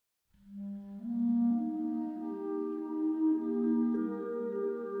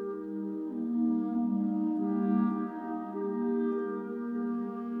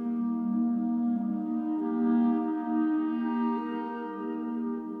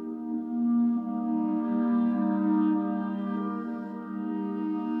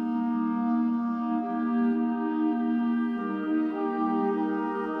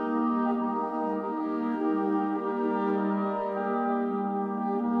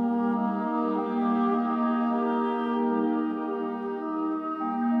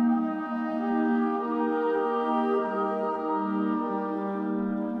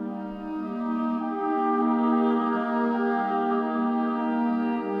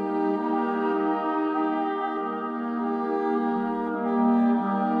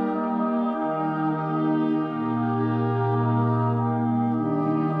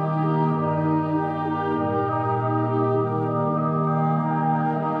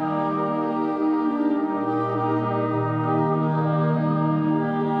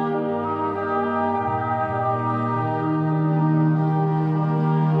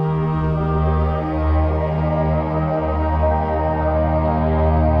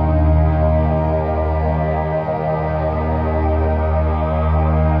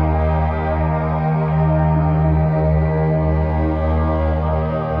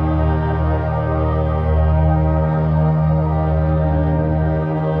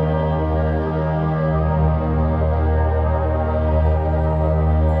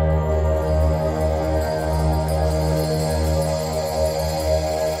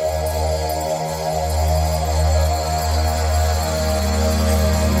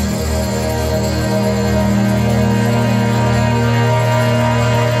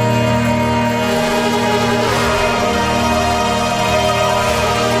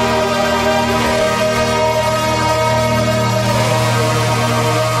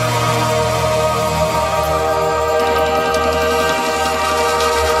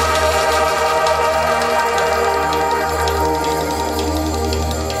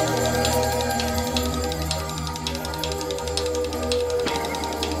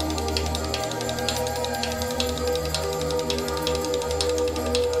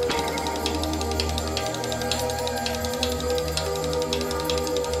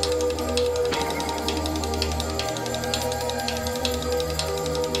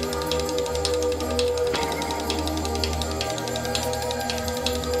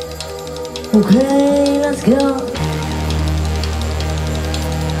Okay, let's go.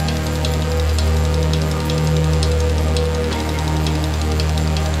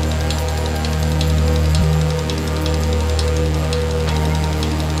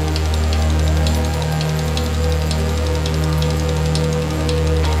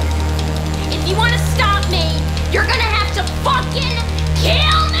 If you want to stop me, you're gonna have to fucking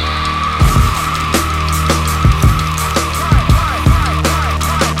kill me!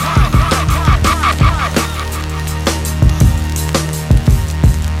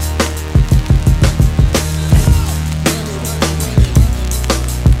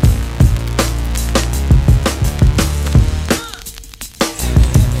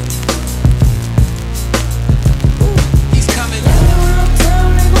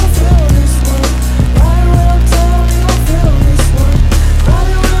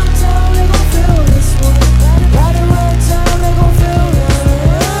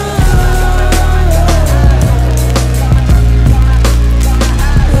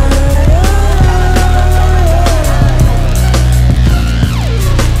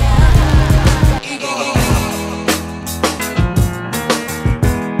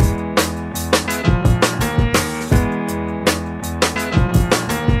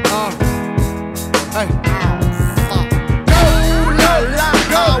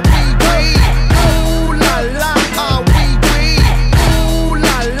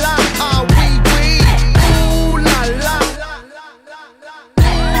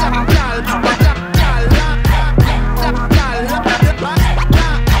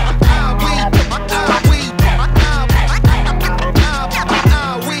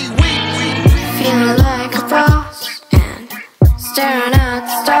 Feeling like a boss and staring at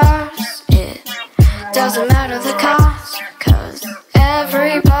the stars. It doesn't matter the cost, 'cause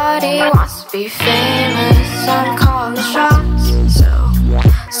everybody wants to be famous. I'm calling the shots, so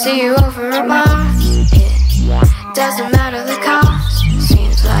see you over at Mars. It doesn't matter the cost,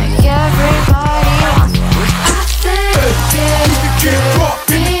 seems like everybody wants to be. I think it could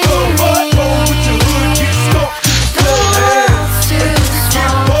be me.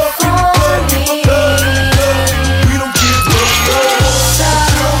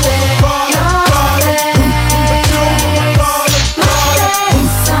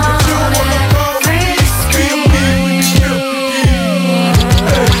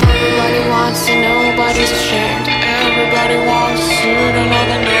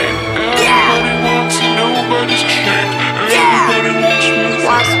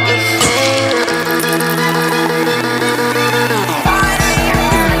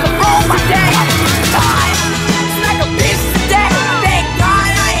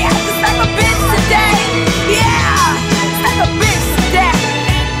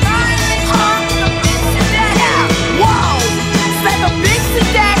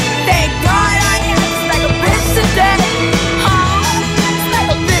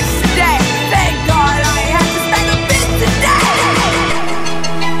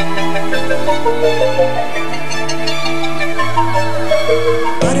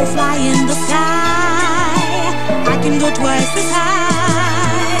 Butterfly in the sky, I can go twice as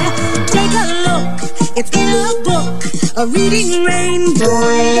high. Take a look, it's in a book, a reading rainbow.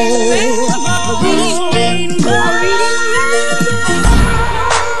 A reading rainbow.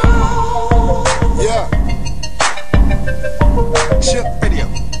 Yeah. Chip video.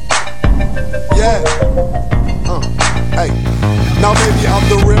 Yeah. Hey. Now baby, I'm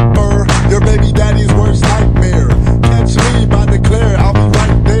the Ripper, your baby daddy's worst nightmare. Catch me by the Claire, I'll be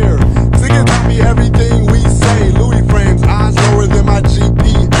right there. Singing tell me everything we say. Louis frames, eyes lower than my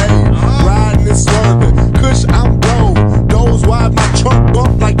GPA. Riding and swerving, kush I'm blown. Doze wide, my trunk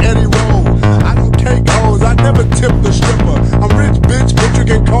bump like Eddie Roll. I don't take hoes, I never tip the stripper. I'm rich bitch, but you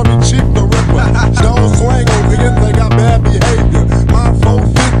can call me cheap the Ripper. Don't swing on niggas, they got bad behavior. My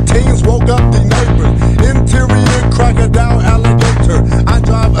 415s woke up the neighbors. Interior crocodile alligator. I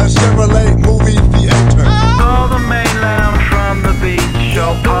drive a Chevrolet movie theater. All the mainland from the beach,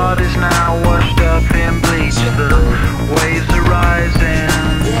 all parties now washed up in bleach. The waves are rising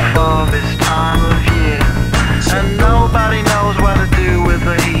for this time of year, and nobody knows what to do with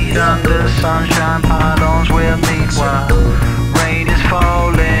the heat. Under sunshine pylons we'll meet while rain is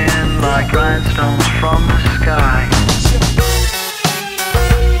falling like rhinestones from the sky.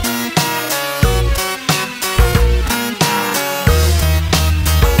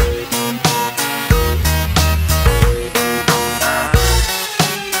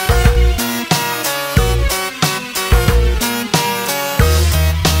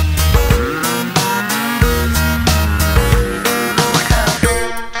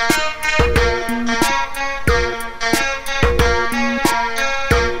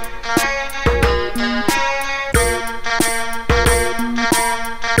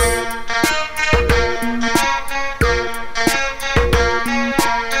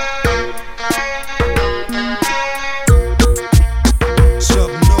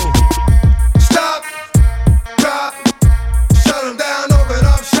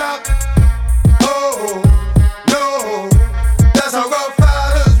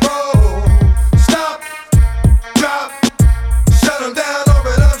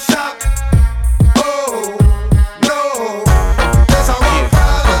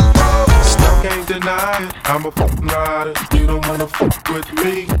 fuck with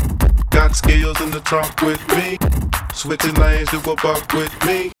me. Got skills in the trunk with me. Switching lanes to a buck with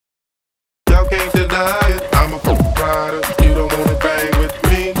me. Y'all can't deny it. I'm a fucking rider. You don't wanna bang with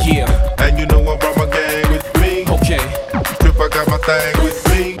me. Yeah. And you know I brought my gang with me. Okay. Trip, I got my thing with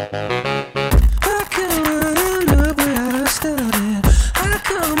me. I come on up where I started. I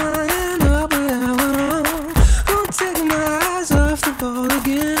come on up where I went on. Won't take my eyes off the ball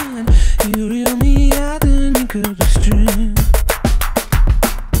again. You reel me out, then you cut the string.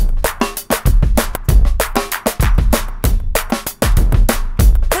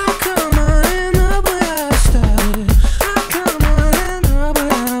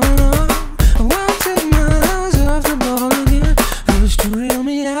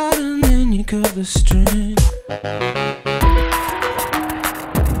 The string.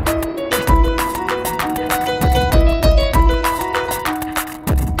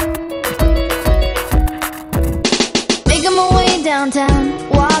 Making my way downtown,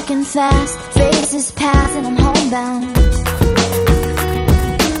 walking fast, faces pass and I'm homebound.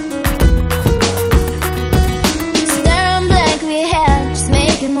 Staring blankly ahead, just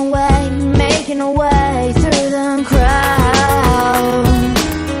making my way through the crowd.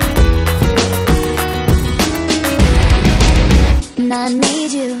 And I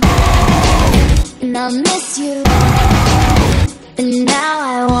need you, and I miss you, and now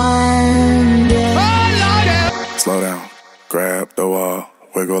I wonder. Slow down, grab the wall,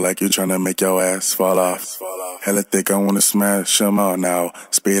 wiggle like you tryna make your ass fall off. Hella thick, I wanna smash 'em all now.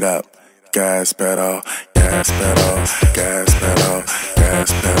 Speed up, gas pedal, gas pedal, gas pedal,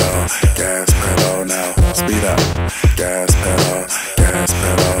 gas pedal, gas pedal now. Speed up, gas pedal, gas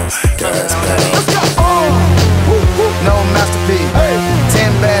pedal, gas pedal. Let's go! No masterpiece.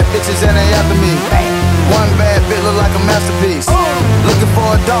 10 bad bitches and they after me. One bad bitch look like a masterpiece. Looking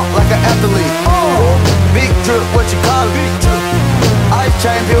for a dunk like an athlete. Big drip, what you call it? Ice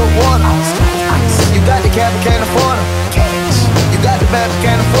chain, pure water. You got the cab, but can't afford it. You got the bad, but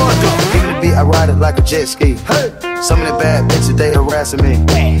can't afford it. Give me the beat, I ride it like a jet ski. Some of the bad bitches, they harassing me.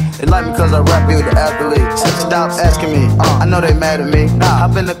 They like me cause I rap with the athletes. Stop asking me, I know they mad at me.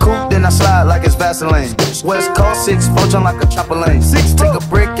 Hop in the coupe, then I slide like it's Vaseline. West Coast 6, jump like a trampoline. Take a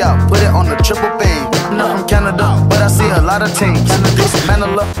brick out, put it on the triple beam. I'm not from Canada, but I see a lot of teams.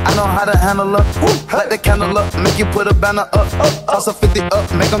 Dismantle up, I know how to handle up. Light the candle up, make you put a banner up. Toss a 50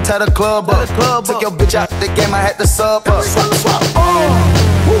 up, make them tie the club up. Took your bitch out the game, I had to sub up. Swap.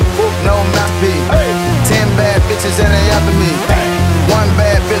 No masterpiece. 10 bad bitches and they after me. One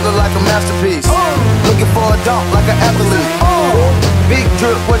bad bitch look like a masterpiece. Looking for a dunk like an athlete. Big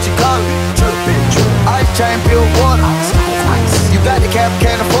drip, what you call it? Ice chain, pure water. You got the cap,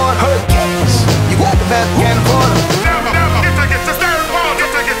 can't afford it. You got the bad, can't afford it.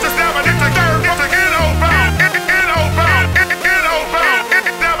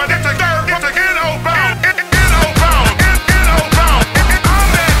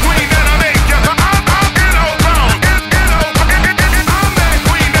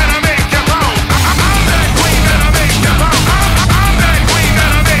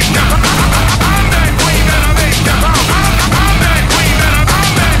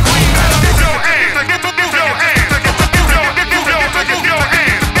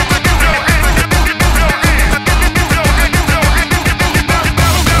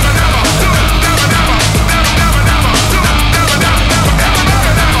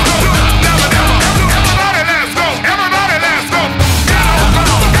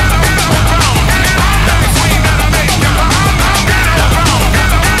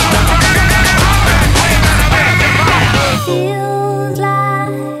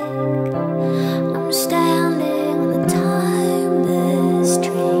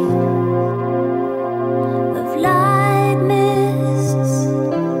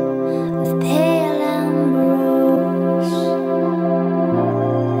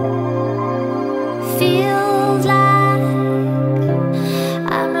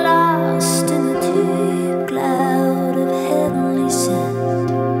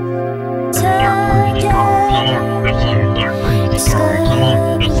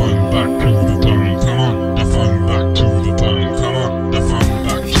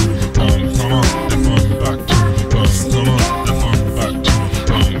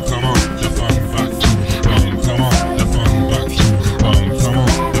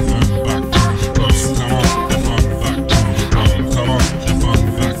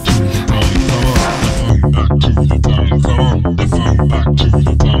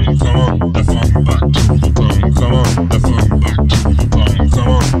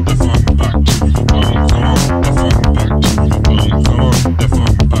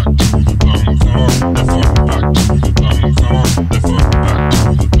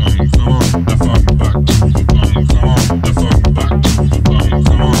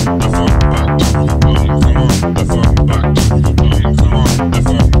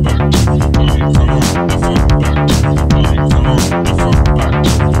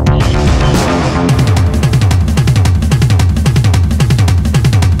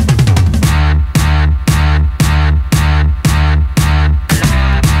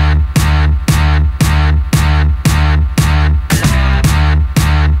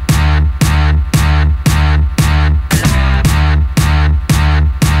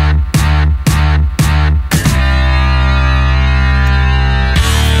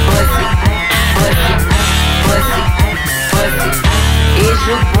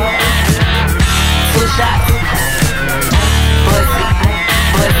 shots. Pussy,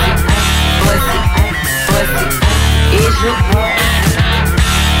 pussy, pussy, pussy. Is you?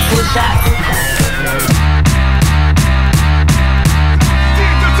 2 shots.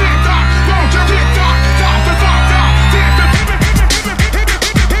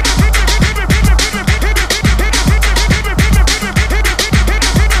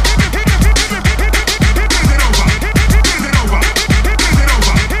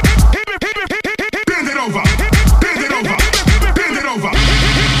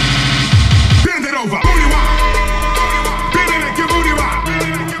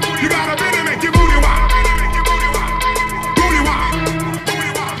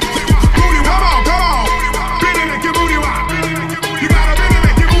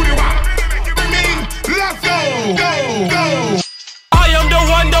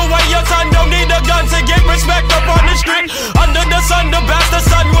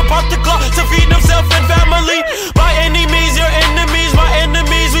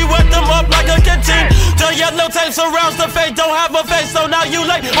 Surrounds the face, don't have a face, so now you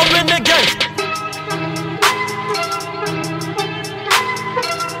late, open the gate.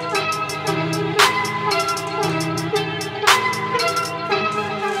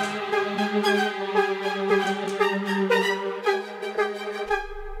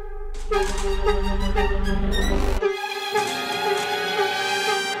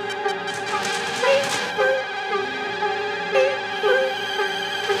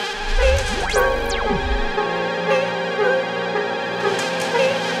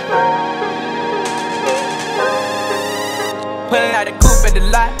 Pulling out the coupe at the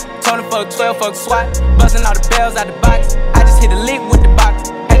lot. Told him fuck 12, fuck SWAT. Busting all the bells out the box. I just hit a lick with the box.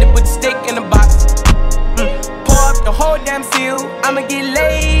 Had to put the stick in the box. Pour up the whole damn seal. I'ma get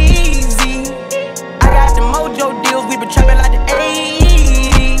lazy. I got the mojo deals. We been trapping like the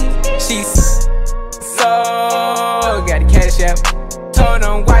 80s. She's so got the cash out. Told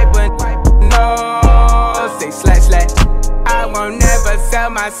him wipe but no. Say slash slash. I won't never sell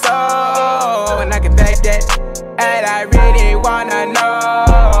my soul. And I can back that. And I really wanna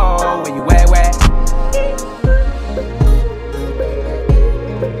know where you at, where?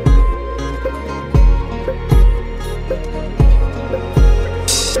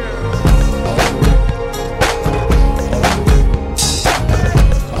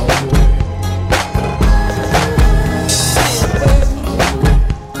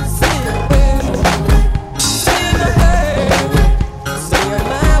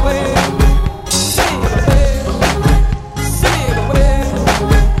 See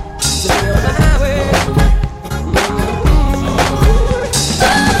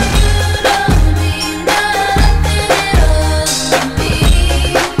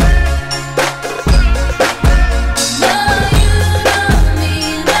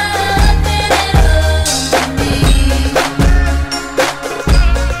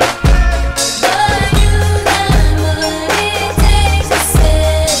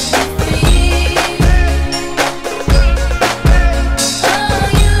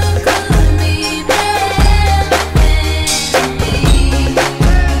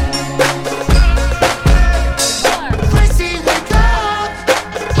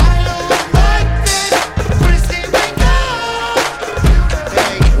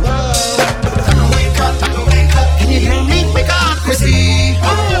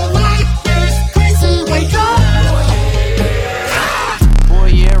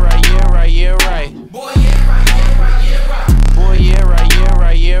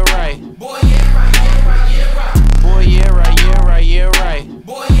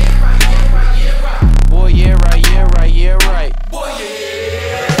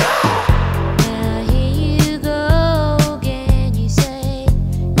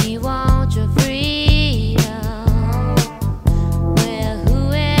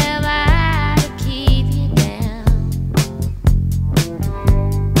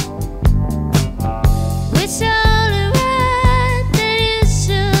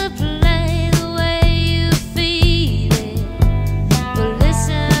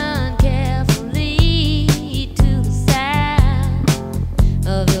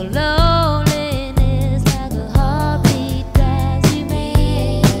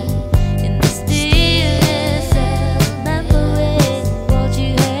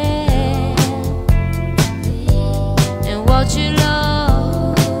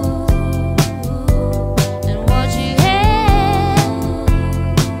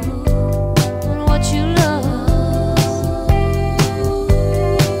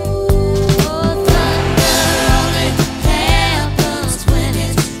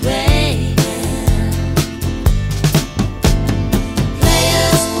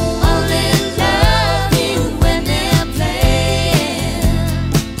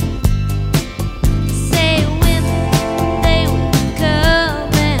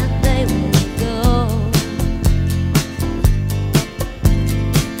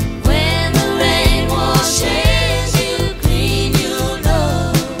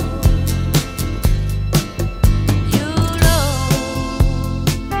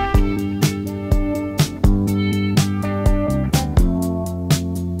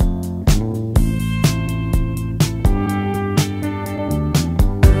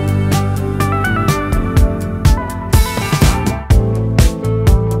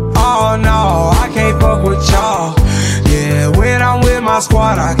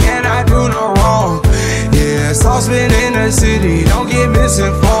I cannot do no wrong. Yeah, saucepan in the city, don't get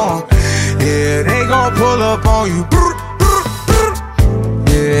misinformed. Yeah, they gon' pull up on you.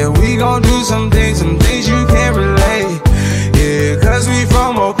 Yeah, we gon' do some things you can't relate. Yeah, cause we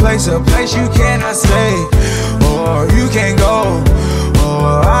from a place you cannot stay. Or you can't go,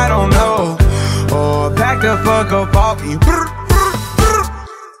 or I don't know. Or back the fuck up off me.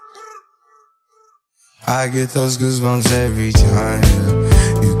 I get those goosebumps every time,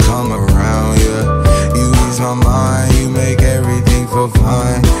 yeah. You come around, yeah. You ease my mind, you make everything feel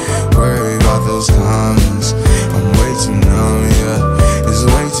fine. Worry about those comments, I'm way too numb, yeah. It's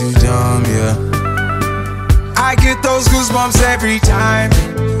way too dumb, yeah. I get those goosebumps every time.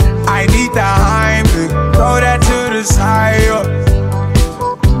 I need the Heimlich, throw that to the side, yeah.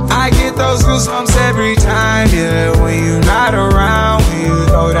 I get those goosebumps every time, yeah. When you're not around, when you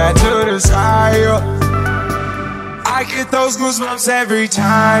throw that to the side, yeah. I get those goosebumps every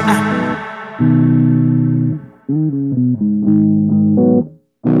time.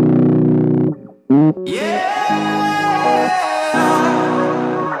 Yeah.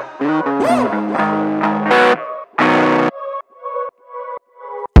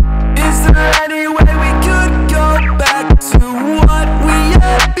 Is there any way we could go back to what we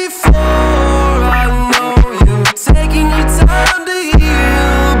had before? I know you're taking your time to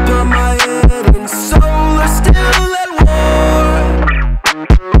heal, but my head and soul are still at war.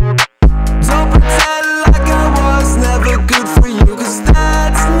 Don't pretend like I was never good for you, cause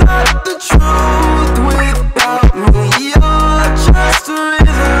that's not the truth. Without me, you're just a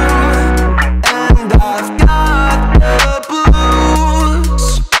rhythm, and I've got the blues.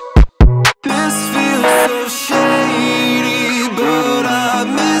 This feels so shady, but I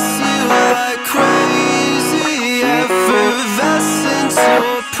miss you like crazy. Effervescence,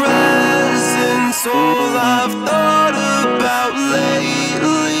 your presence, all I've thought about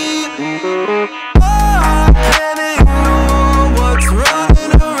lately. I can't ignore what's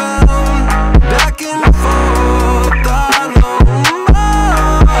running around, back and forth. I know my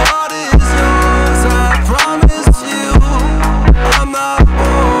heart is yours, I promise you I'm not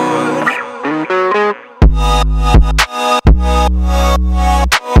bored.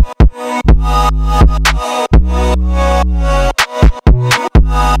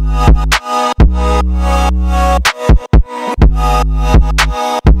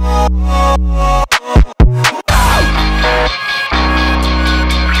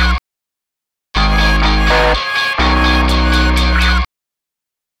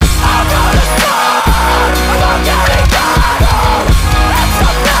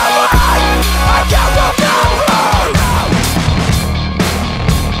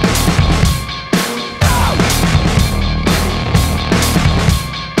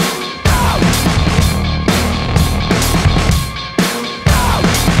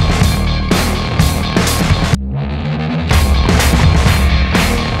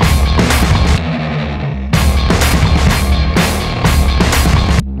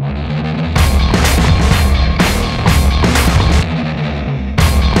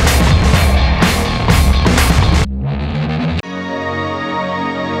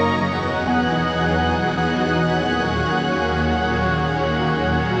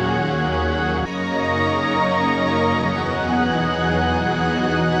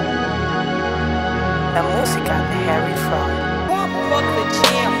 La música de Harry Fraud. Fuck the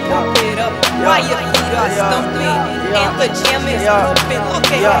jam, pump it up while your feet are stumping. And the jam is pumping.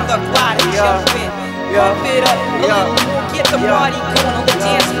 Look at the body jumping. Pump it up a little more, get the party going on the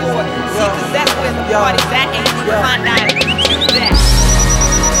dance floor. See, cause that's where the party's at, and you find out if you do that.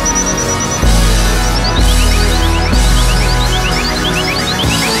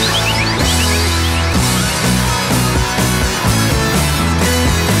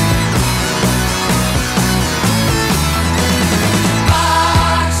 Run.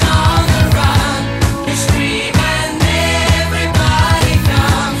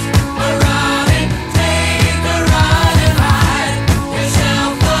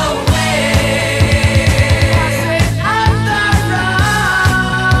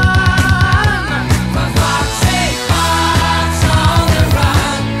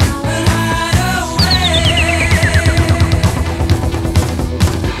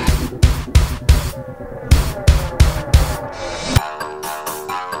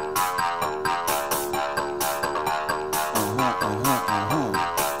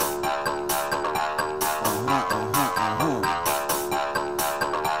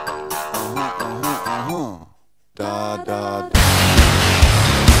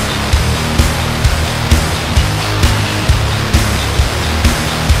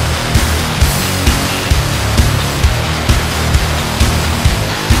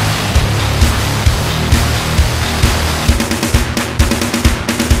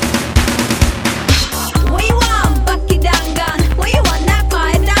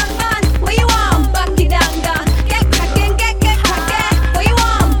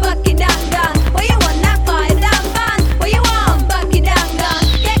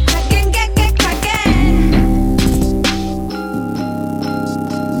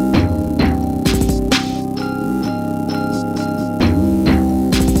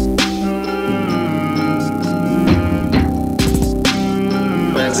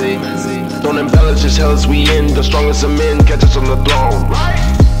 tell us we in. The strongest of men catch us on the throne.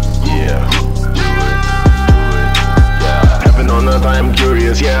 Yeah. Heaven on earth, I am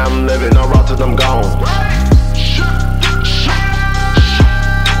curious. Yeah, I'm living. I'll rot till I'm gone.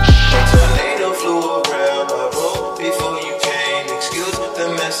 Tornado flew around my room before you came. Excuse the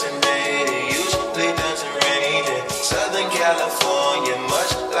mess and made it. Usually doesn't rain in Southern California,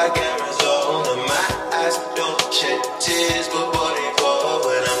 much like Arizona. My eyes don't shed tears, but boy they pour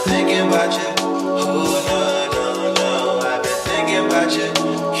when I'm thinking about you. Oh no, I've been thinking about you.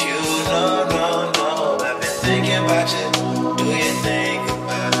 You no, I've been thinking about you. Do you think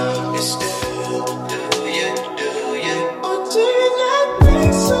about it still? Do you? Or do you not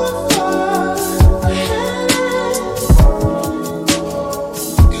think so far ahead?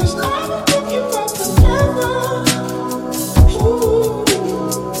 'Cause I'm thinking about forever. Ooh.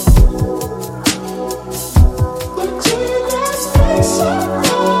 Or do you not think so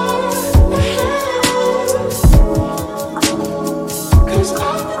far ahead? 'Cause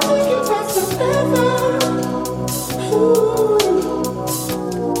I'm thinking about forever. Ooh.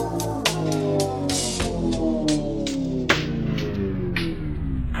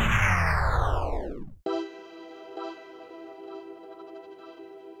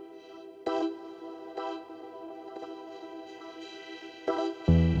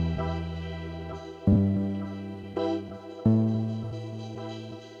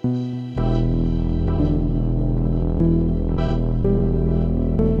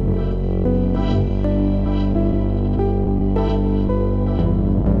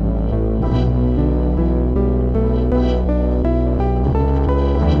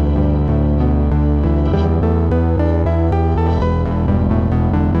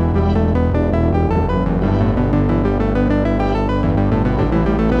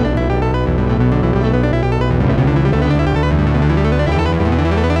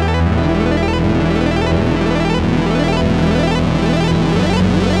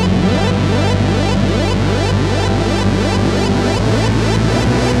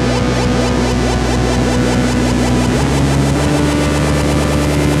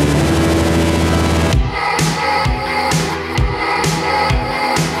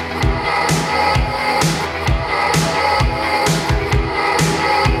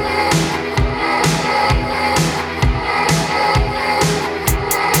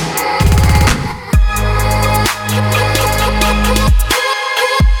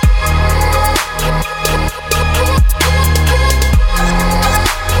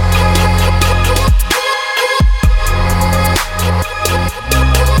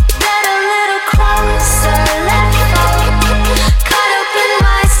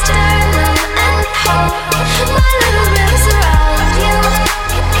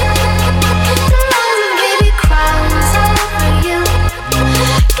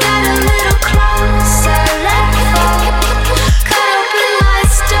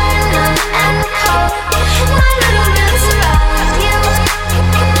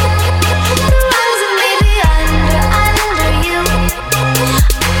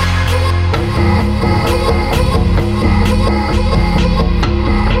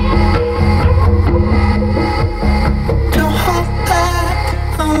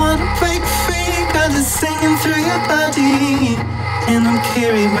 And I'm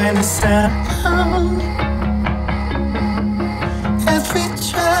carried by the sound. Every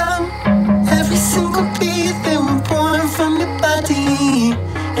drum, every single beat, they were born from your body.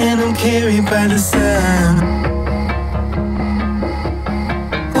 And I'm carried by the sound.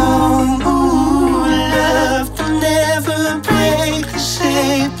 Oh, love will never break the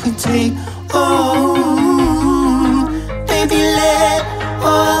shape we take. Oh, baby, let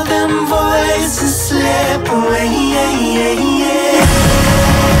all them voices slip away.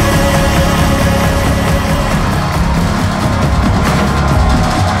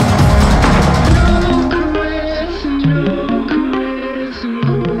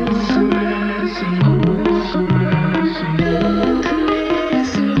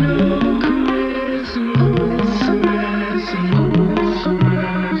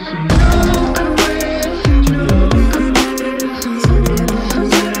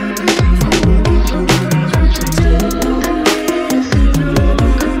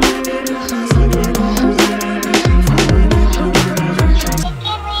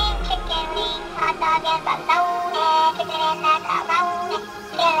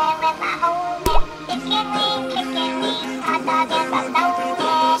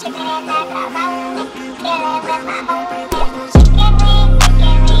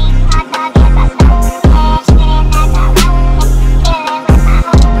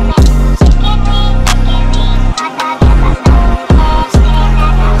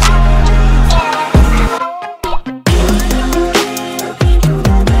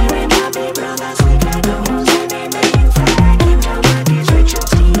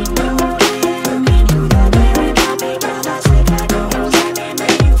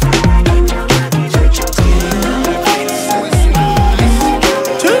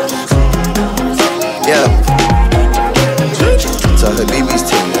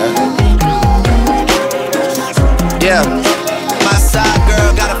 Yeah. My side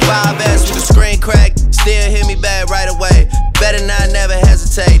girl got a 5S with a screen crack. Still hit me back right away. Better not never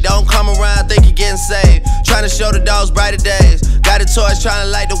hesitate. Don't come around, think you're getting saved. Trying to show the dogs brighter days. Got a torch trying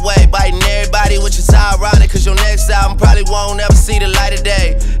to light the way. Biting everybody, which is ironic, cause your next album probably won't ever see the light of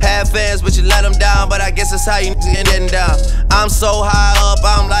day. Had fans, but you let them down. But I guess that's how you getting down. I'm so high up,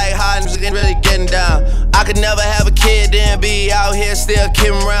 I'm like high and really getting down. I could never have a kid, then be out here still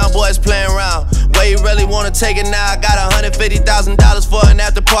kidding around, boys playing around. Where you really wanna take it now? I got $150,000 for an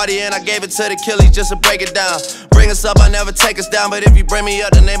after party, and I gave it to the killies just to break it down. Bring us up, I never take us down, but if you bring me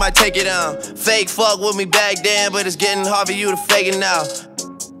up, then they might take it down. Fake fuck with me back then, but it's getting hard for you to fake it now.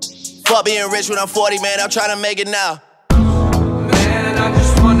 Fuck being rich when I'm 40, man, I'm trying to make it now. Man, I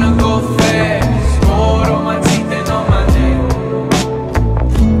just wanna go fast. Gold on my teeth and on my neck.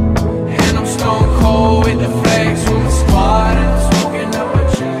 And I'm stone cold with the flex. With my squad and I'm smoking up a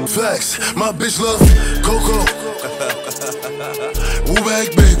check. Flex, my bitch love Coco. Woo back,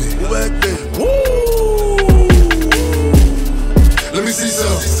 baby. Woo back, baby. Woo! Let me see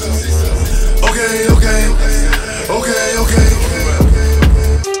some. Okay.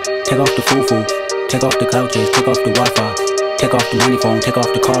 Take off the foo-foo, take off the couches, take off the Wi-Fi, take off the money phone, take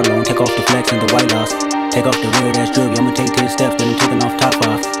off the car loan, take off the flex and the white loss, take off the weird ass jewelry. I'ma take 10 steps, then I'm taking off top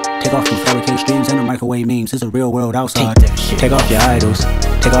 5. Take off the fabricate streams and the microwave memes. It's a real world outside. Take off your idols,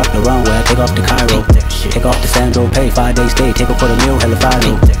 take off the runway, take off the Cairo, take off the Sandro Pay 5-day stay, take off for the meal, hella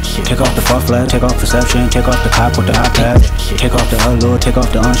follow. Take off the fuck flag, take off perception, take off the cop with the iPad, take off the allure, take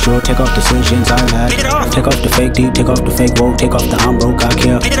off the unsure, take off decisions I had. Take off the fake deep, take off the fake woke, take off the I'm broke, I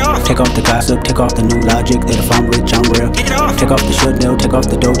care. Take off the gossip, take off the new logic that if I'm rich, I'm real. Take off the Chanel, take off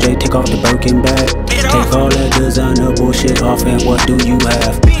the Doja, take off the Birkin bag. Take all that designer bullshit off, and what do you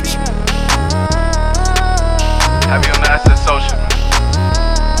have? Have you on the asset social, man?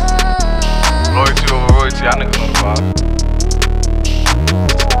 Loyalty over royalty, y'all niggas know the vibe.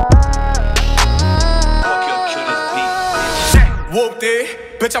 Whooped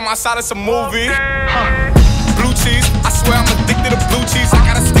it, bitch, I'm outside of some movie. Blue cheese, I swear I'm addicted to blue cheese. I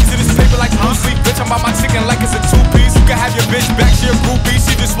gotta stick to this paper like blue sleep. Bitch, I'm about my chicken like it's a 2-piece. You can have your bitch back, she a groupie.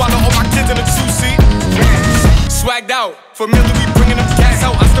 She just swallow all my kids in a 2-seat. Swagged out, familiar, we bringing them gas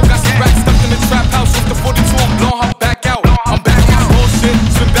out. I still got some racks stuffed in the trap house. With the 42, I'm blowing her back out. I'm back on my bullshit,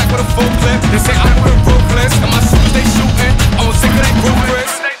 spin back with a full clip. They say I'm moving ruthless, and my shooters they shooting. I was sick of that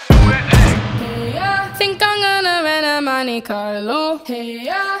ruthless. Think I'm gonna rent a Monte Carlo. Hey,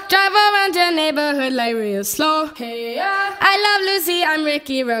 yeah. Drive around your neighborhood like real slow. Hey, yeah. I love Lucy, I'm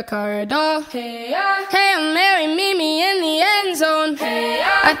Ricky Ricardo. Hey, yeah. Hail Mary, meet me in the end zone. Hey,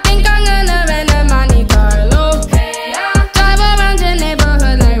 yeah. I think I'm gonna rent a Monte Carlo. Hey, yeah. Drive around your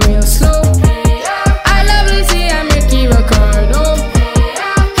neighborhood like real slow. Hey, yeah. I love Lucy, I'm Ricky Ricardo. Hey,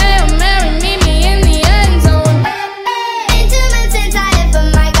 yeah. Hail Mary, meet me in the end zone. Been 2 months since I left, but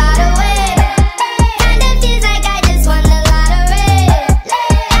my got away. Kinda feels like I just won the lottery.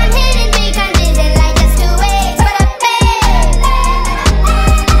 I'm hitting 3 countries in like just 2 weeks, but I paid.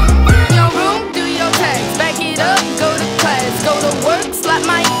 Your room, do your tax, back it up, go to class, go to work, slap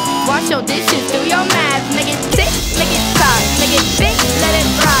my wash your dishes, do your math, make it tick, make it stop, make it big, let it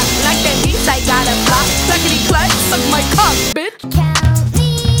rock, like that beat I got a block, cluckety cluck, suck my cock, bitch.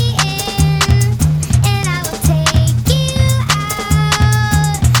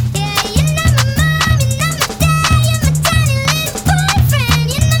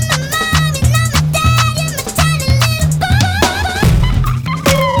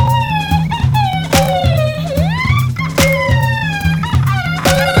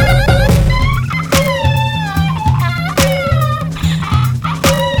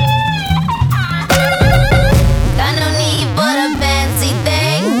 Got no need for the fancy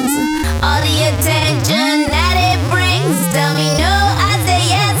things, all the attention that it brings. Tell me no, I say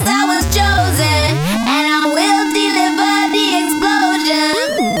yes, I was chosen, and I will deliver the explosion.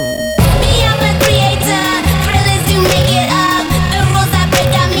 Me, I'm a creator, thrillers to make it up. The rules I break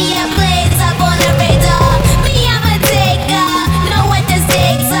got me a place up on the radar. Me, I'm a taker, know what the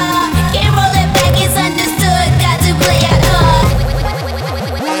stakes are. Can't roll it back, it's understood, got to play it up.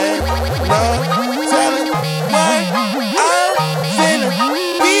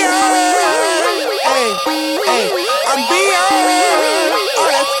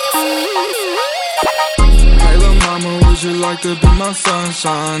 Hey lil' mama, would you like to be my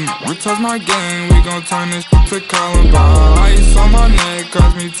sunshine? We touch my game, we gon' turn this to Columbine. Ice on my neck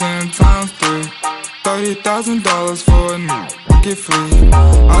cost me 10 times 3. $30,000 for a new get free.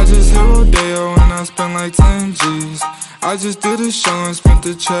 I just hit Rodeo and I spent like 10 G's. I just did a show and spent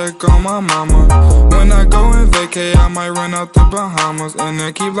the check on my mama. When I go and vacay, I might run out the Bahamas. And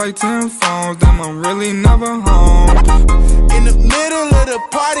I keep like 10 phones, damn, I'm really never home. In the middle of the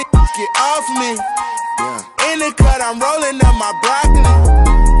party, get off me. In the cut, I'm rolling up my broccoli.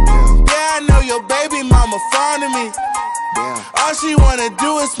 Yeah, I know your baby mama fond of me. All she wanna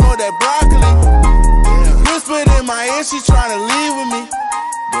do is smoke that broccoli. Whispered in my ear, she tryna leave with me.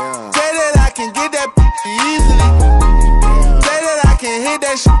 Say that I can get that easily. Say that I can hit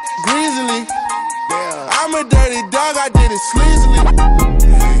that shit greasily. I'm a dirty dog, I did it sleazily.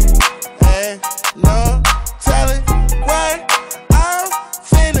 Ain't no telling what I'm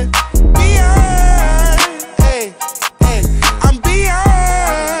finna be on. Hey, hey, I'm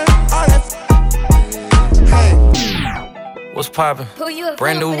beyond all that. Hey. What's poppin'?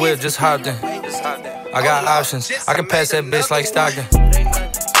 Brand new whip, just hopped in. I got options, I can pass that bitch like Stockton.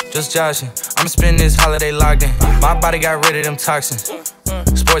 Just joshing, I'ma spend this holiday locked in. My body got rid of them toxins.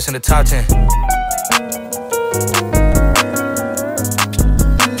 Sports in the top 10.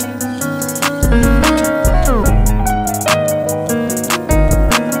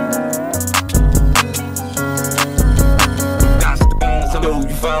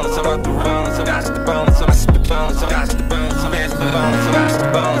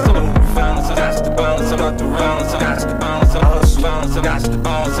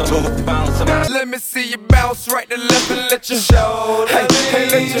 Let me see you bounce right to left and let your shoulder. Hey, hey,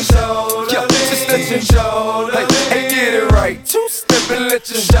 let your shoulder. Yeah, just let your shoulder. Hey, get it right. Two step and let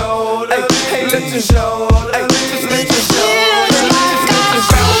your shoulder. Hey, hey, let your shoulder. Hey, just let your shoulder. Just let your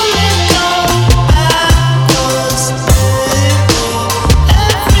shoulder.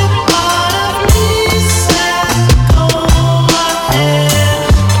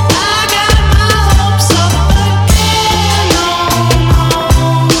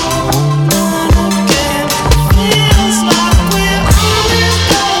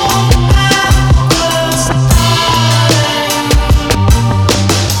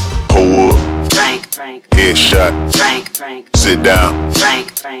 Headshot. Sit down.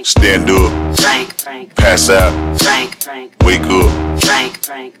 Stand up. Pass out. Wake up.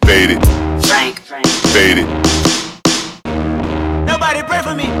 Fade it. Fade it. Nobody pray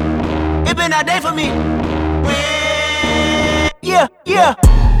for me. It been a day for me. Yeah, yeah.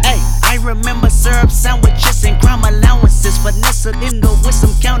 Hey, I remember syrup sandwiches and crime allowances. Vanessa Lindo with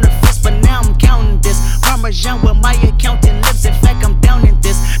some counterfeits, but now I'm counting this. Parmesan where my accountant lives. In fact, I'm down in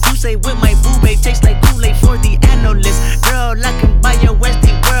this. You say with my boo babe tastes like Kool-Aid for the analyst. Girl, I can buy your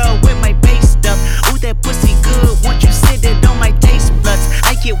Westie world with my base stuff. Ooh, that pussy good. Once you sit it on my taste buds,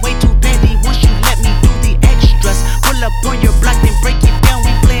 I get way too petty once you let me do the extras. Pull up on your block and break it down.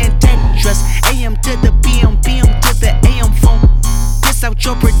 We playing Tetris. AM to the PM, PM to the AM phone. Piss out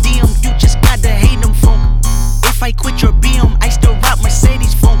your per diem, you just gotta hate them phone. If I quit your BM, I still rock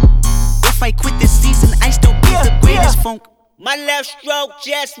Mercedes phone. If I quit this season, I still be the greatest funk. My left stroke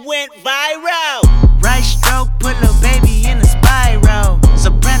just went viral. Right stroke put a baby in a spiral.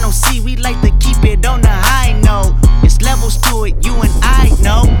 Soprano C, we like to keep it on the high note. It's levels to it, you and I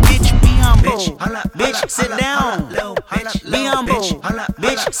know. Bitch, be humble. Bitch, sit down. Be humble.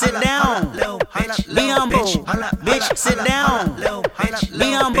 Bitch, sit down. Be humble. Bitch, sit down.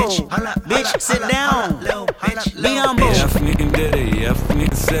 Be humble. Bitch, sit down. Be humble. Yeah, I fucking did it. Yeah, I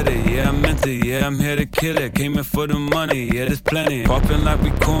fucking said it. Yeah, I meant it. Yeah, I'm here to kill it. Came in for the money. Yeah, there's plenty. Popping like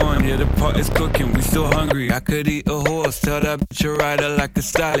we corn. Yeah, the pot is cooking. We still hungry. I could eat a horse. Tell that bitch a rider like a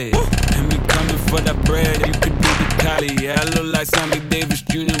salad. And me coming for that bread. You could do the Cali. Yeah, I look like Sammy Davis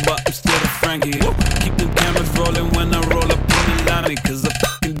Jr., but I'm still the Frankie. Keep the cameras rolling when I roll up in the lobby. Cause I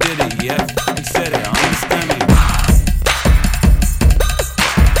fucking did it. Yeah, I fucking said it. Understand me.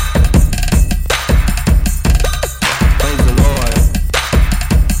 Praise the Lord.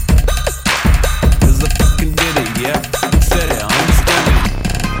 Cause I fucking did it. Yeah, I fucking said it. Understand me.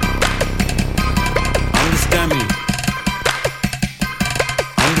 Understand me.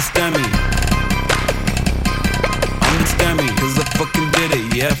 Understand me. Understand me. Cause I fucking did it.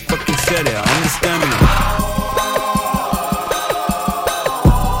 Yeah, I fucking said it. Understand me.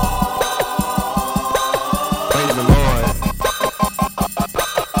 Praise the Lord.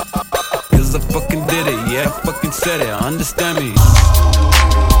 Cause I fucking did it. Yeah, I fucking said it. Understand me.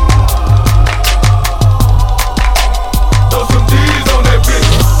 Throw some G's on that bitch.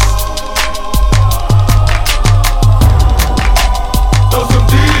 Throw some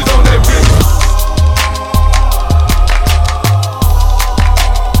G's on that bitch.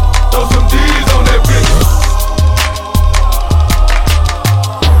 Throw some G's on that bitch.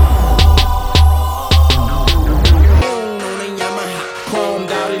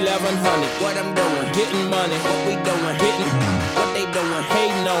 Chromed out 1100. What I'm doing? Getting money. What we doing? Hitting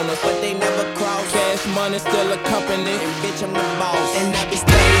but they never cross. Cash money still a company, and bitch, I'm the boss. And I be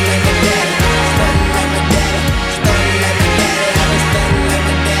stunning like my daddy, stunning like my daddy, stunning like my daddy. I be stunning like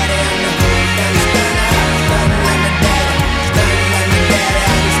my daddy, I'm the stunner. Stunning like my daddy, stunning like my daddy.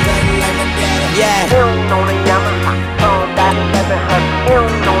 I be stunning like my daddy. Yeah. On the Yamaha, on that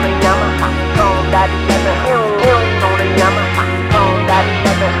 1100. On the Yamaha, on that 1100. On the Yamaha, on that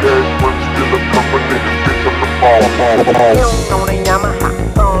 1100. Cash money still a company, bitch, I'm the boss. On the Yamaha,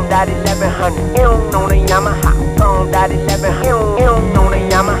 on that 1100. On the Yamaha, on that 1100. On the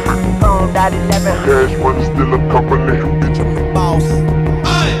Yamaha, on that 1100. Cash money still a company, bitch, I'm the boss.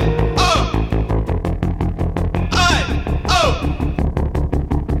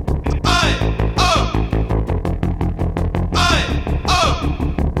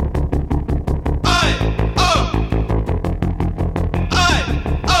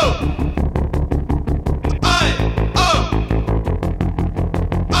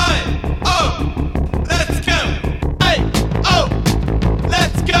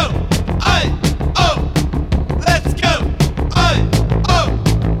 Oh!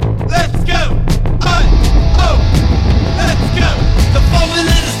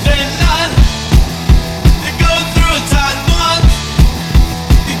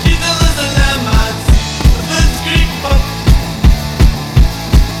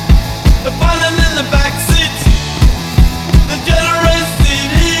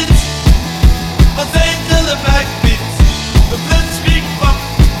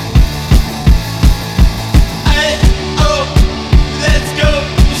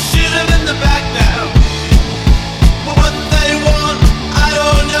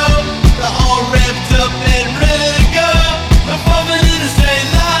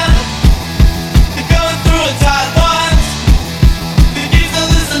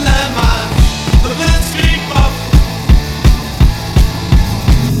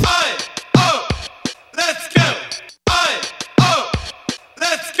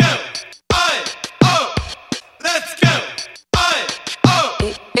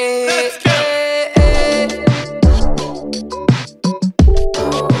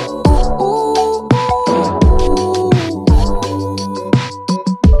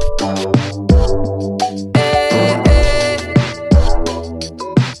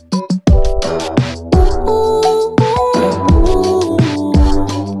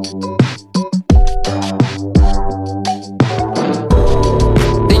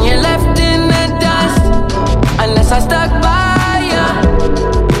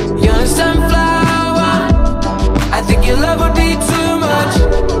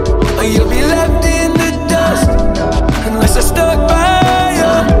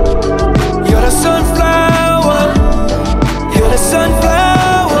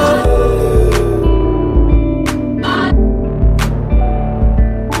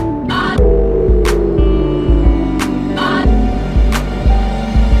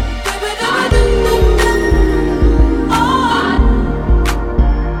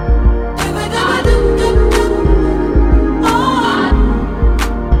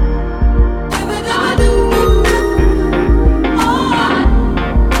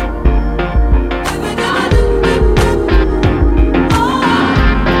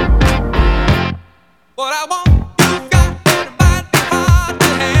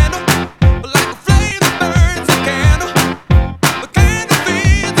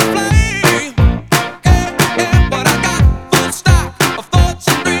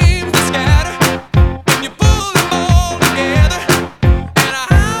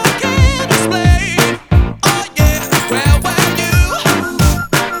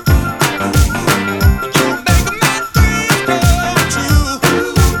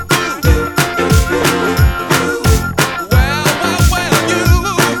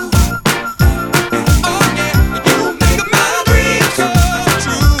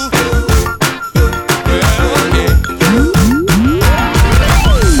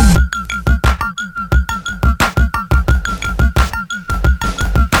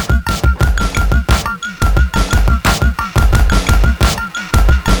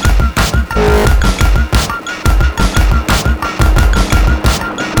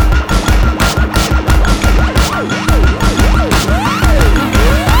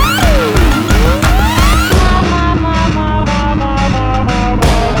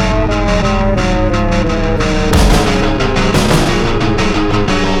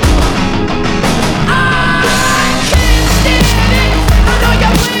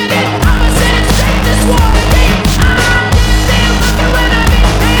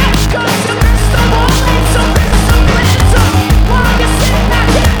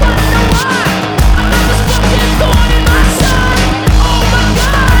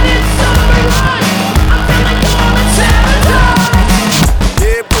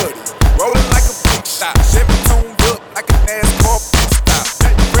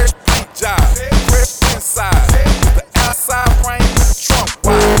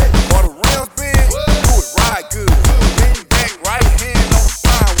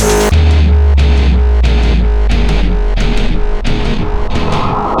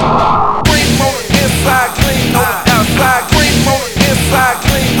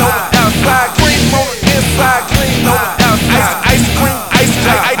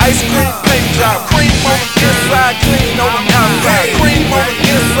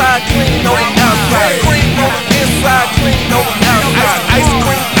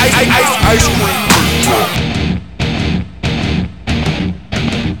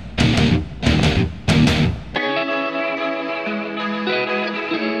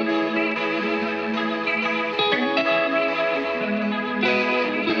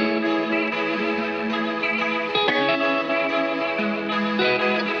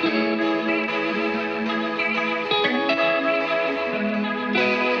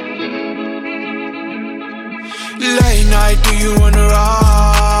 night, do you wanna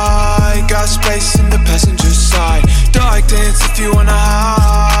ride? Got space in the passenger side. Dark dance if you wanna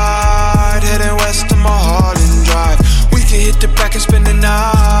hide. Heading west on my Harlan Drive. We can hit the back and spend the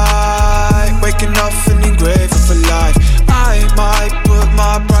night. Waking up feeling grateful for life. I might put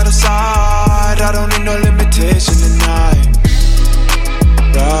my pride aside. I don't need no limitation tonight.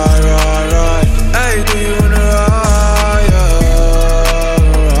 Ride, ride, ride. Hey, do you wanna ride? Yeah.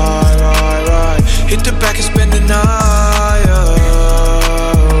 Ride, ride, ride. Hit the back and spend the night. Yeah.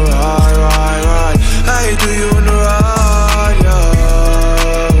 Ride, ride, ride. Hey, do you wanna ride? Yeah.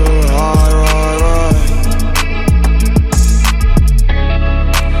 Ride, ride, ride.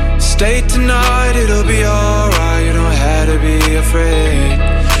 Stay tonight, it'll be alright. You don't have to be afraid.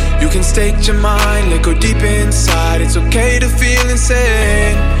 You can state your mind, let go deep inside. It's okay to feel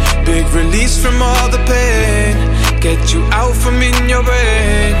insane. Big release from all the pain. Get you out from in your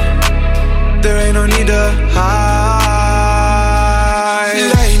brain. There ain't no need to hide.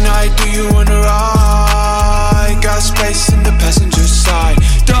 Late night, do you wanna ride? Got space in the passenger side.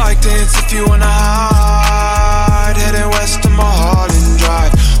 Dark dance if you wanna hide. Heading west on my Harlan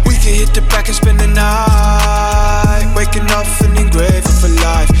Drive. We can hit the back and spend the night. Waking up feeling grateful for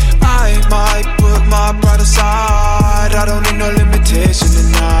life. I might put my pride aside. I don't need no limitation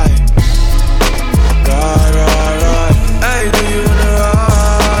tonight. Ride, ride, ride. Hey, do you wanna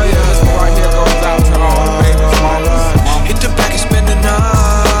ride? Yeah, this one right here goes out to all the babies, mamas. Hit the back and spend the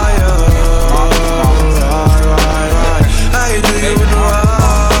night. Yeah. Ride, ride, ride. Hey, do you wanna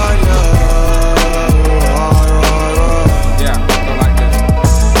ride? Yeah. Ride, ride, ride. Yeah, go like this.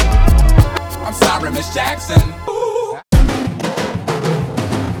 I'm sorry, Miss Jackson.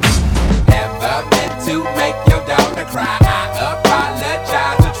 To make your daughter cry, I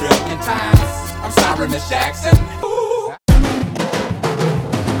apologize a trillion times. I'm sorry, Miss Jackson.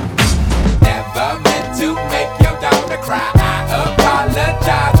 Never meant to make your daughter cry. I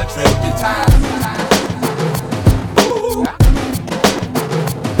apologize a trillion times.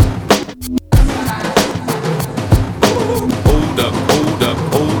 Hold up, hold up,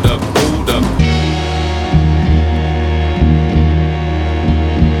 hold up, hold up.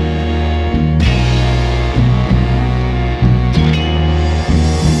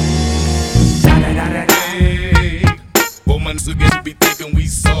 Again, be thinking we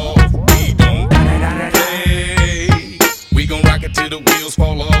soft, we don't play. We gon' rock it till the wheels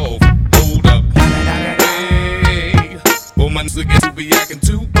fall off. Hold up, hey. Woman's again to be acting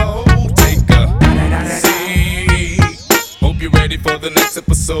too bold. Take a seat. Hope you're ready for the next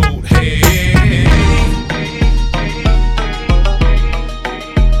episode. Hey,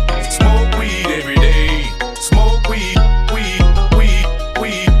 smoke weed every day. Smoke weed, weed, weed,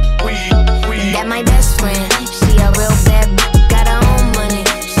 weed, weed, weed. Got my best friend. She a real bad.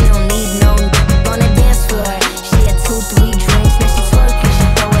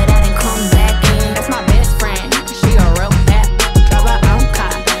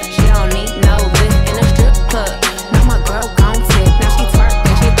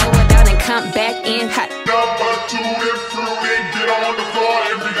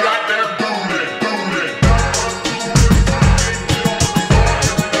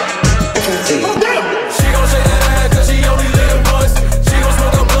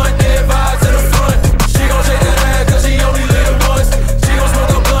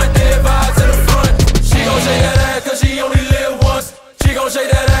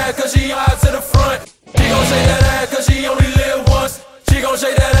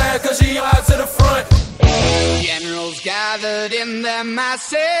 Gathered in their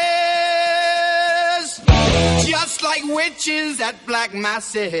masses, just like witches at black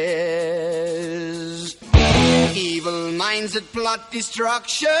masses. Evil minds that plot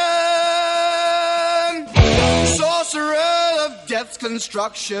destruction, sorcerer of death's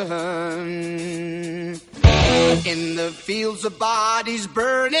construction. In the fields of bodies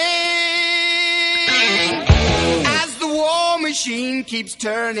burning, as the war machine keeps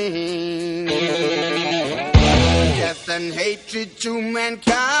turning. Death and hatred to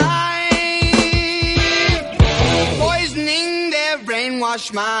mankind, poisoning their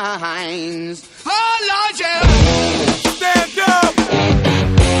brainwashed minds. Oh Lord, yeah. Stand up!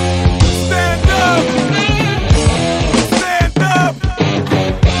 Stand up! Stand up!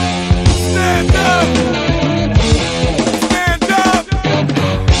 Stand up! Stand up!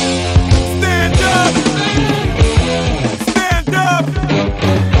 Stand up! Stand up!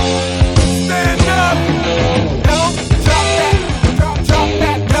 Stand up! Don't drop that! Drop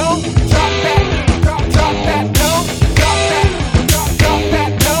that! Don't drop that! Drop that! Don't drop that! Drop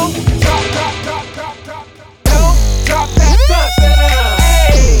that! Don't drop that! Don't drop that!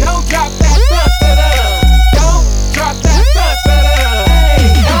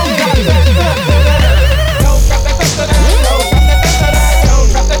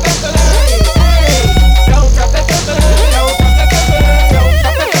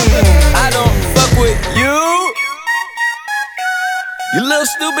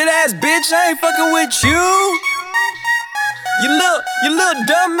 bitch, I ain't fucking with you. You little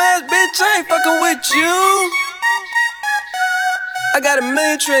dumbass bitch, I ain't fucking with you. I got a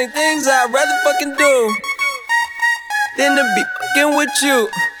million trillion things I'd rather fucking do than to be fucking with you.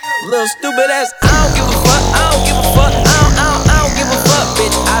 Little stupid ass, I don't give a fuck, I don't give a fuck, I don't give a fuck,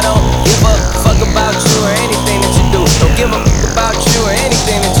 bitch. I don't give a fuck about you or anything that you do. Don't give a fuck about you or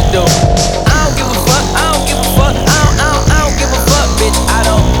anything that you do. I don't give a fuck, I don't give a fuck, I don't give a fuck, bitch. I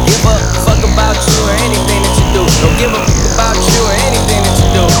don't give a fuck about you or anything that you do. Don't give a fuck about you or anything that you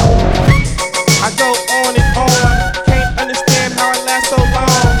do. I go on and on, can't understand how I last so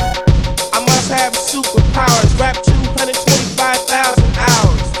long. I must have superpowers, rap 225,000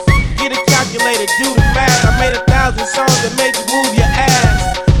 hours. Get a calculator, do the math. I made 1,000 songs that made you move your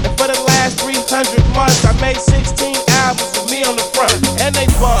ass. And for the last 300 months, I made 16 albums with me on the front, and they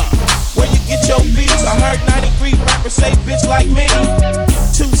bump. Where you get your beats? I heard 93 rappers say bitch like me.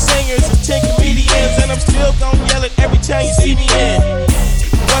 2 singers and 10 comedians, and I'm still gon' yell it every time you see me in.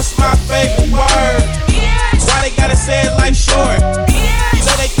 What's my favorite word? Why they gotta say it like short? You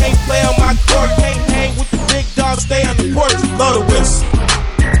know they can't play on my court, can't hang with the big dogs, stay on the porch. Blow the whistle.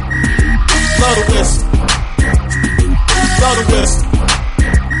 Blow the whistle. Blow the whistle.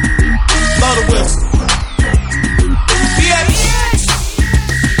 Blow the whistle.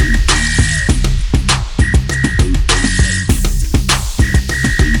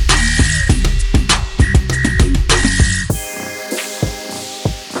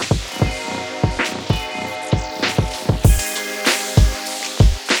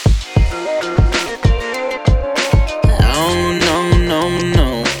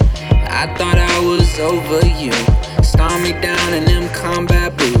 Over you, storm me down in them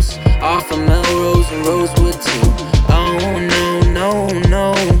combat boots, off of Melrose and Rosewood too. Oh no, no,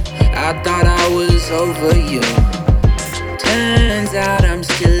 no, I thought I was over you. Turns out I'm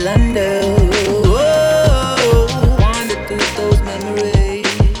still under. Whoa, wander through those memories,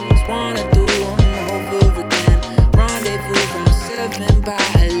 wanna do them over again. Rendezvous from 7 by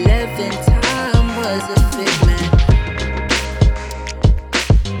 11, time was a figment.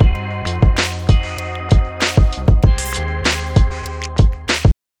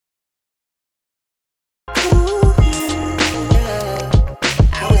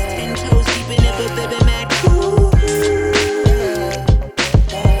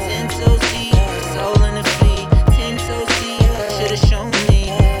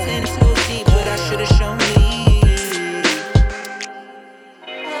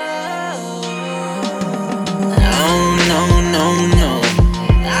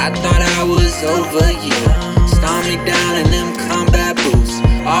 Over you, storm me down in them combat boots,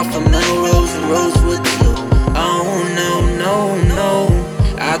 off of Melrose and Rosewood too. Oh no, no, no,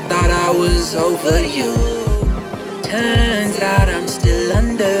 I thought I was over you. Turns out I'm still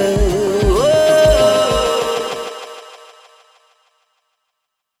under.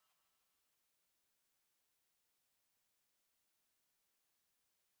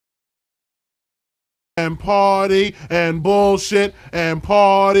 And party and bullshit and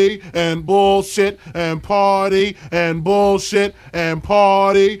party and bullshit and party and bullshit and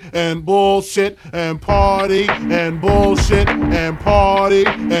party and bullshit and party and bullshit and party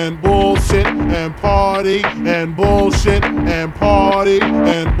and bullshit and party and bullshit and party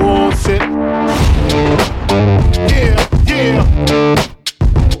and bullshit. Yeah, yeah,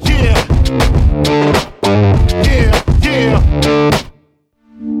 yeah, yeah, yeah.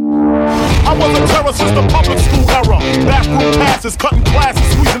 I was a terror since the public school era. Bathroom passes, cutting classes,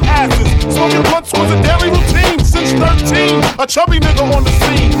 squeezing asses. Smoking blunts was a daily routine since 13. A chubby nigga on the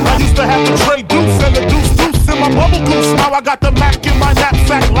scene. I used to have the tray deuce and the deuce in my bubble goose. Now I got the Mac in my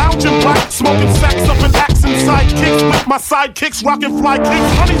knapsack, lounging black, smoking sacks up in axe and sidekicks with my sidekicks, rocking fly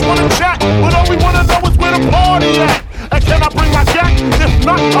kicks. Honeys wanna chat, but all we wanna know is where the party at. And can I bring my gat? If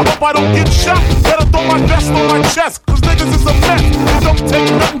not, I hope I don't get shot. Better throw my vest on my chest, cause niggas is a mess. It don't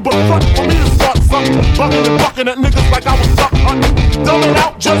take nothing but front for me to start something. Bucking and bucking at niggas like I was duck hunting. Dumbing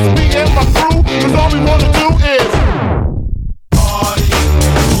out just me and my crew, cause all we wanna do is party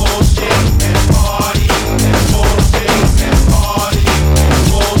and bullshit and party and bullshit and party and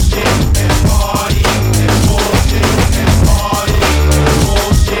bullshit and party and bullshit and party and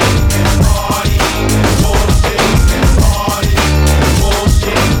bullshit and party and bullshit and party and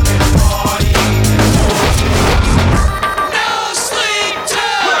bullshit and party and bullshit. No sleep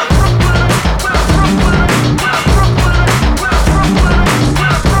till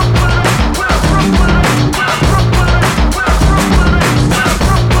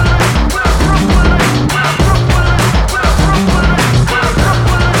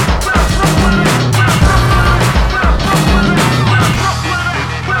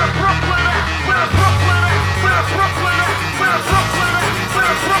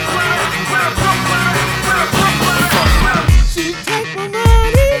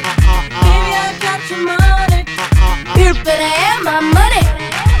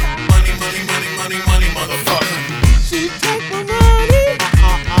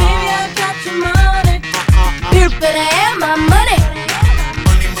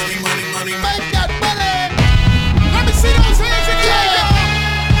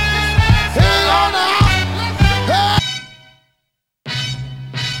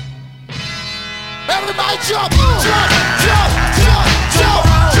Everybody jump, jump, jump, jump, jump,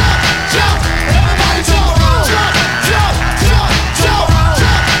 jump, jump. Everybody jump, jump, jump, jump, jump,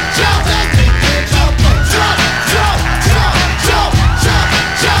 jump, jump. That thing can jump, jump, jump, jump, jump, jump,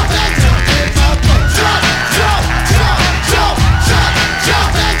 jump. That jump can jump, jump, jump, jump, jump, jump, jump.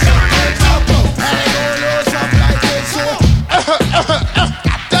 That jump can jump. And they gon' lose something like this.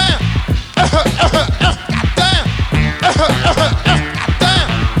 Damn,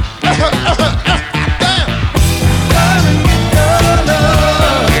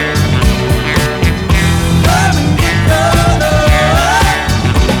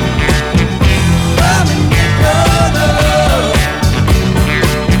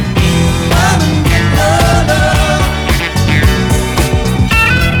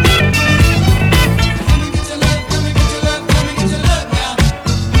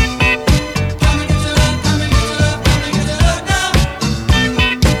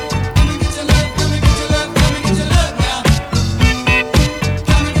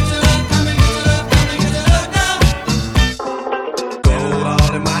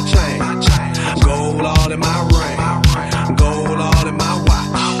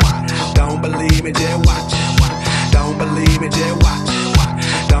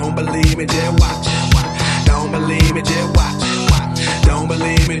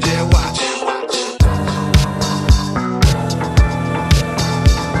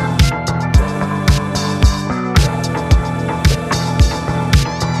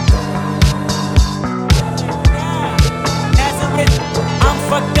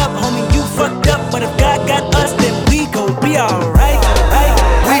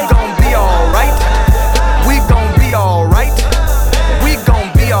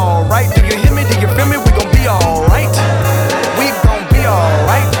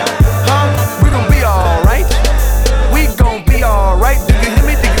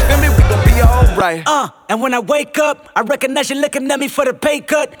 And when I wake up, I recognize you looking at me for the pay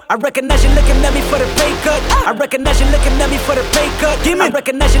cut. I recognize you looking at me for the pay cut. I recognize you looking at me for the pay cut. Give me. I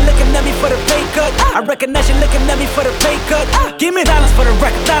recognize you looking at me for the pay cut. I recognize you looking at me for the pay cut. Give me silence for the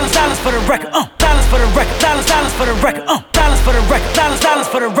record. Silence, silence for the record. Silence for the record. Silence, silence for the record. Silence for the record. Silence, silence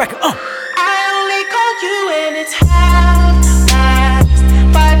for the record. I only call you when it's half-past,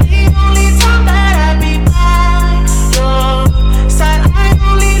 but the only time that I be by your side. I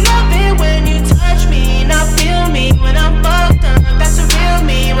only love it when you touch me, not feel me when I'm fucked up. That's a real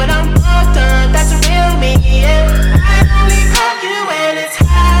me when I'm fucked up. That's a real me, yeah. I only call you when it's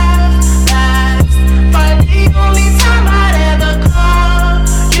half-past, but the only time I'd ever call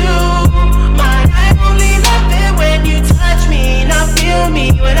you mine. I only love it when you touch me, not feel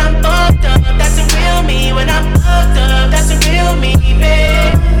me when I'm fucked up. That's a real me when I'm fucked up. That's a real me,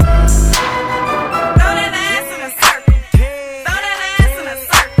 babe.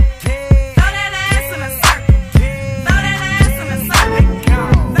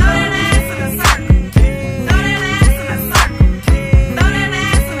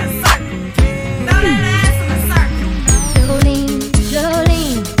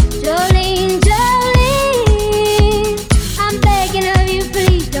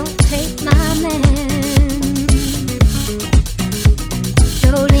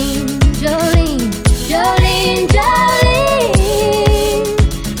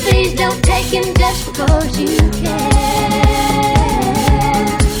 Cause you can.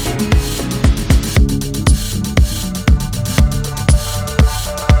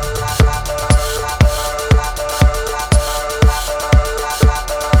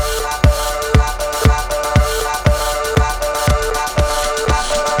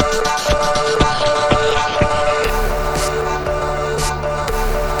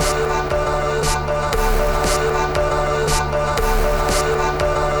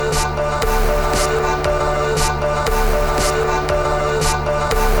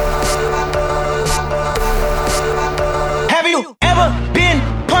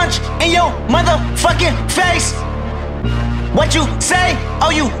 Motherfucking face. What you say?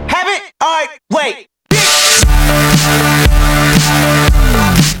 Oh, you have it? Alright, wait.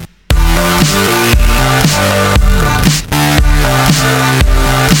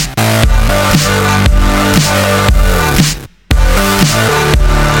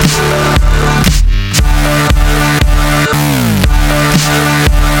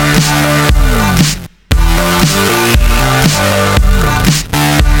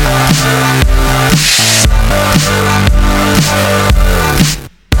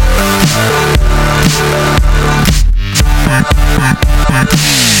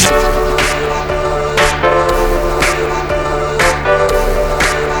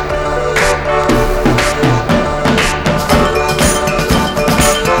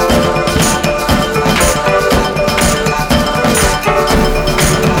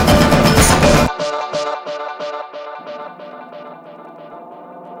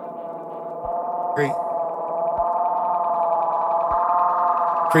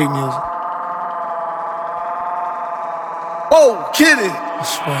 street music. Oh, kitty.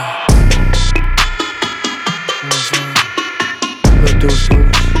 That's right. You know what I'm saying? Little deuce deuce.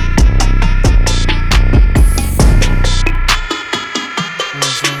 You know what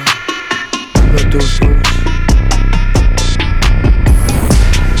I'm saying? Little deuce deuce.